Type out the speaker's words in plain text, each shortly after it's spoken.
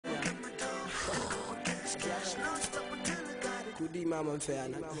Kudi mama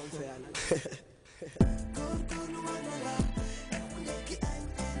mfeana.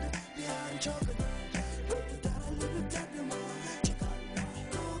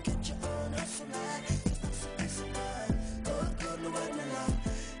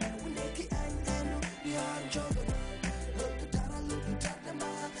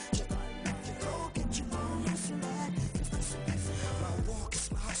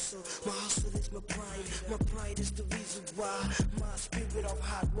 My pride is the reason why my spirit of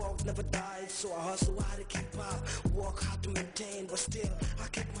hard work never dies. So I hustle hard to keep up, work hard to maintain, but still I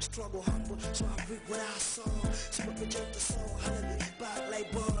keep my struggle humble. So I reap what I sow. So I project the soul, hallelujah, back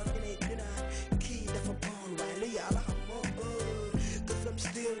like born. Key that for born, right? Cause I'm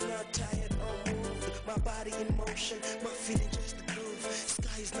still not tired or moved. My body in motion, my feet in just the groove.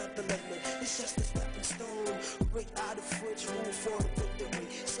 Sky is not the limit, it's just a stepping stone. Right out of fridge, room for the victory.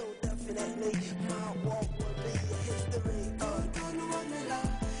 So definitely my walk will be a history.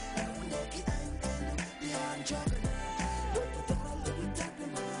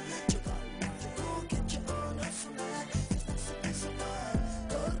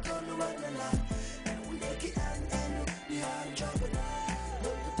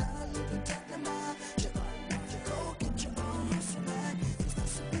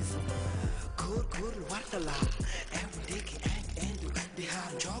 Every day and the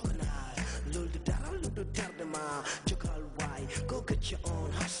hard juggernaut. Little tell them why. Go get your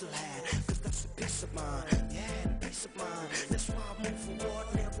own hustle hat, cause that's a peace of mind. Yeah, peace of mind. That's why I move forward,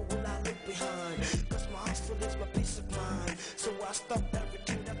 never will I look behind. Cause my hustle is my peace of mind. So I stop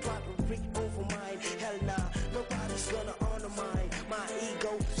everything that try to reach over mine. Hell nah, nobody's gonna honor my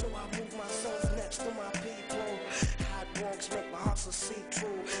ego. So I move myself next to my people. Hard walks make my hustle see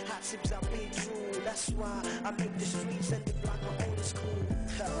through. Hard sips I be true. That's why I make the streets and the block my own school.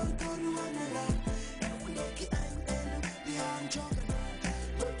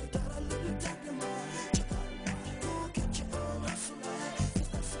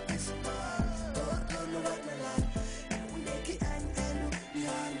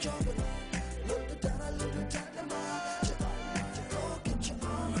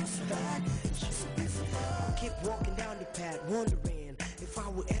 Keep walking down the path, wondering if I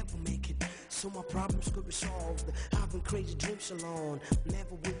will ever make it, so my problems could be solved. Having crazy dreams alone,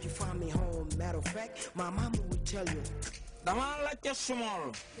 never would you find me home. Matter of fact, my mama would tell you. Dama laajte small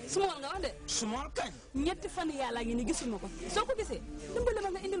nga wax de small kañ ñetti fan yàlla ngi ni gisuma ko soo ko gisee dimbali ma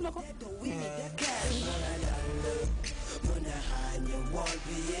nga indil ma ko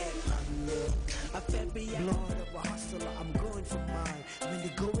I felt beyond of a hustler, I'm going for mine. When the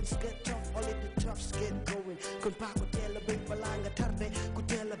goings get tough, only the toughs get going. Kun pa ko tela bay palanga tarde, ku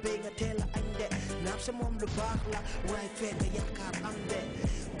tela bay nga tela ande. Nap sa mom lu baax la, way fekk yaakaar am de.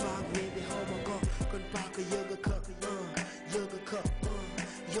 Baag baby how ma go, kun pa ko yoga ka,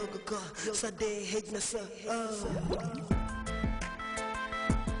 yoga ka, sa day hej na sa.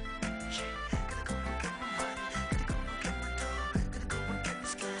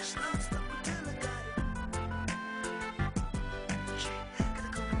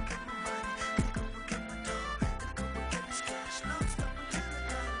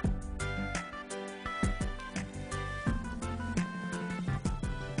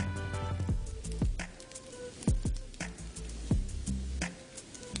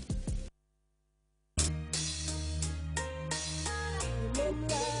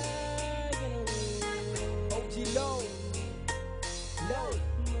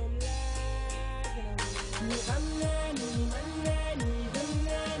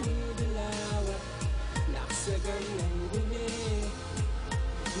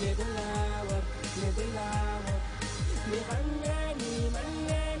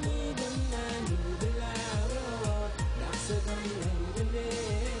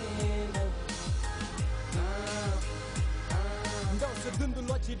 dundu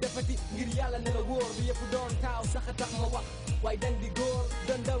loo ci defati ngir yàlla ne la wóor bi yëpp doon taaw sax a tax ma wax waaye dang di góor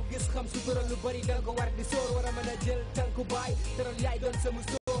doon daw gis xam sutura lu bari danga ko war di sóor war a mën a jël tànku baay teral yaay doon sama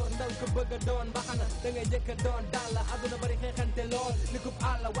sóor ndaw ko bëgg a doon mbaxana da ngay jëkk a doon daal la àdduna bari xeexante lool ni kub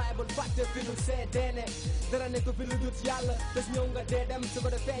àll waaye bul fàtte fi nu seedeene dara ne ko fi lu dut yàlla bés ñëw nga dee dem su ko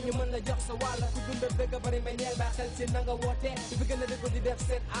defee ñu mën la jox sa wàll ku dunda dëgg bari meññeel ba xel si na nga woote di fi gën a dëgg di def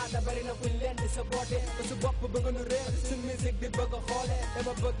seen aada bari na fuñ leen di sa boote ba su bopp bëgg nu réer suñ musique di bëgg a xoole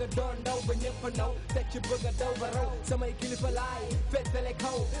dama bëgg a doon ndaw ba ñëpp a naw teg ci bëgg a daw ba raw samay kilifa laay fettale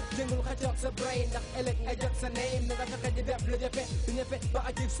kaw jëngul xacoog sa brain ndax ëllëg nga jot sa name na nga fexe di def lu jafe du ñafe ba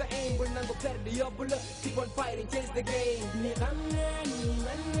achieve sa aim bul nangu perdre di yóbbu la keep on fighting change the game ni xam naa ni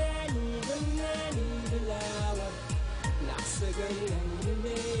man naa ni gëm naa ni du laa war ndax sa gëm naa ni du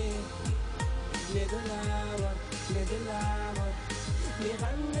ne du laa war dilawar ni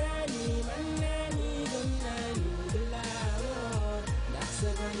xam naa ni man naa ni gëm naa ni dilawar ndax sa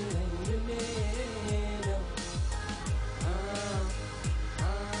gëm lay dundee daw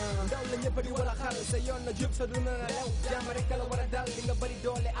ndaw la ñëpp di wala xal sa yoon na jub sa duna na lew jàmm rek la war a dal di nga bari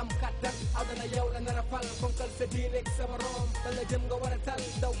doole am kattan aw dana yow la nar a fal fonkal sa diine ak sa borom da la jëm nga war a tal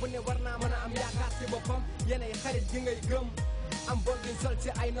ndaw bu ne war naa mën a am yaakaar ci boppam yeneen xarit gi ngay gëm am bon di sol ci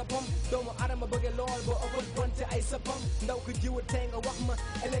ay noppam doomu adama bëgge lool boo ëppal bon ci ay sëppam ndaw ko jiwu tey nga wax ma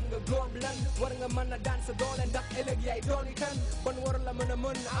ëllëg nga góob lan war nga mën a daan sa doole ndax ëllëg yaay dooni kan bon war la mën a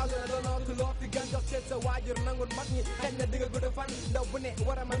mën aw dana doonootu loo fi gan jox seet sa waajur nangul mag ñi xëy na digga gudd fan ndaw bu ne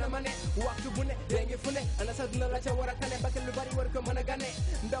war a mën a mane waxtu bu ne dee ngi fu ne ana sa duna la ca war a tane bakkan lu bari war ko mën a gane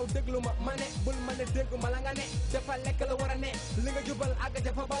ndaw déglu ma ma ne bul mën a déggu ma la nga ne dafa lekk la war a ne li nga jubal àgg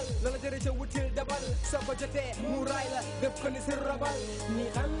ja fa bal la la jëre ca wutil dabal soo ko jotee mu raay la def ko ni si rabal ni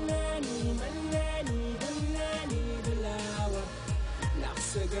xam naa ni man naa ni gëm naa ni du laawar ndax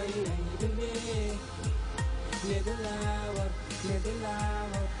sa gën lay dundee ne du laawar ne du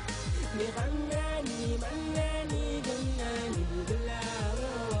laawar ni xam naa ni man naa ni gëm naa ni du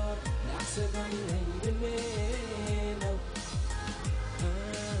laawar ndax sa gën lay dundee ndaw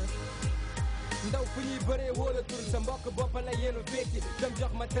ndaw fu ñuy bëree wóola tur sa mbokk bopp la yéenu fekki dem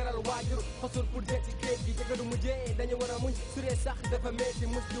jox ma teral waajur xosul pour det ci kéet gi jëkkëru mujjee dañu war a muñ su dee sax dafa metti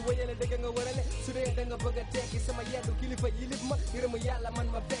mus di wëyale dëgg nga war a ne su dee da nga bëgg a tekki sama yeddu kilifa yilif ma ngërëmu yàlla man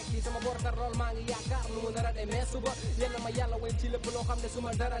ma fekki sama bor tar lool maa ngi yaakaar lu mu nar a demee suba yenn ma yàlla way ci lépp loo xam ne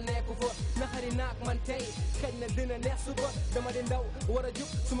suma dara nekku fa naxari naak man tey xëj na dina neex suba dama di ndaw war a jub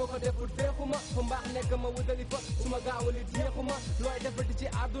su ma ko defut feexuma fu mbaax nekk ma wutali fa su ma gaawalit yéexuma looy defati ci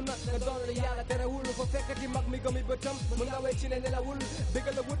àdduna nga doon lu yàlla terewul fa fekkati mag mi gëmi bëtam mun nga wey ci ne nelawul dëgg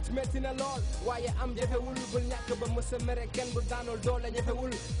la wut metti na lool waaye am jafewul bul ñàkk ba mësa mere kenn bu daanul doole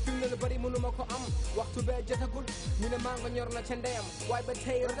ñefewul fi mu ne lu bari mënuma ko am waxtu bee jotagul ñu ne maa nga ñor na ca ndeyam waaye ba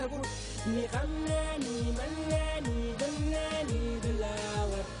tey rotagul ni xam naa ni man naa ni gëm naa ni du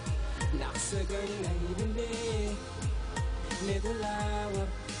laawar ndax sa gëm lay dundee ne du laawar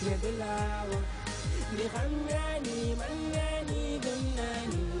ne du laawar ni xam naa ni man naa ni gëm naa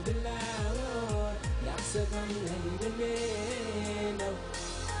ni du laawar ndax sa gëm lay dundee ndaw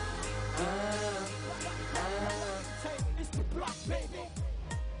It's the block, baby.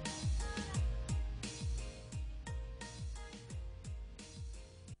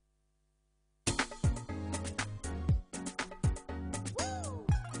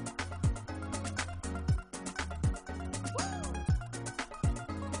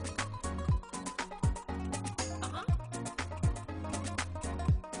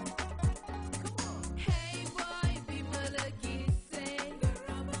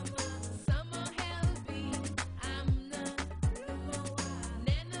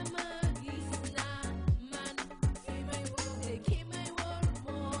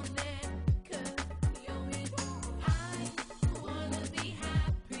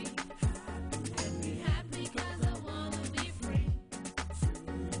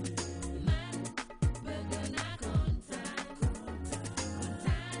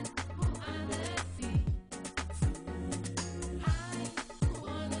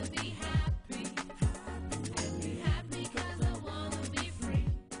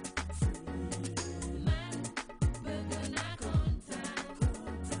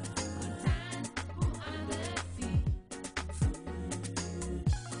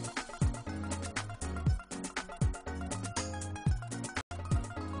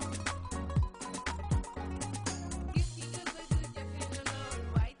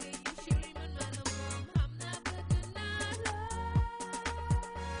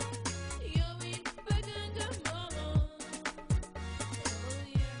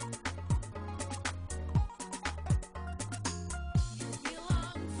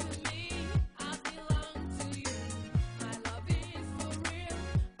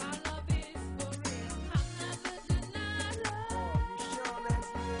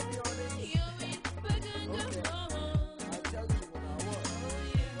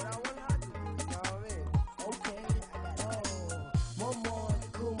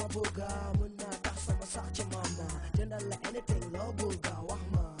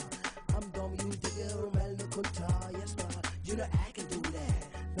 You know,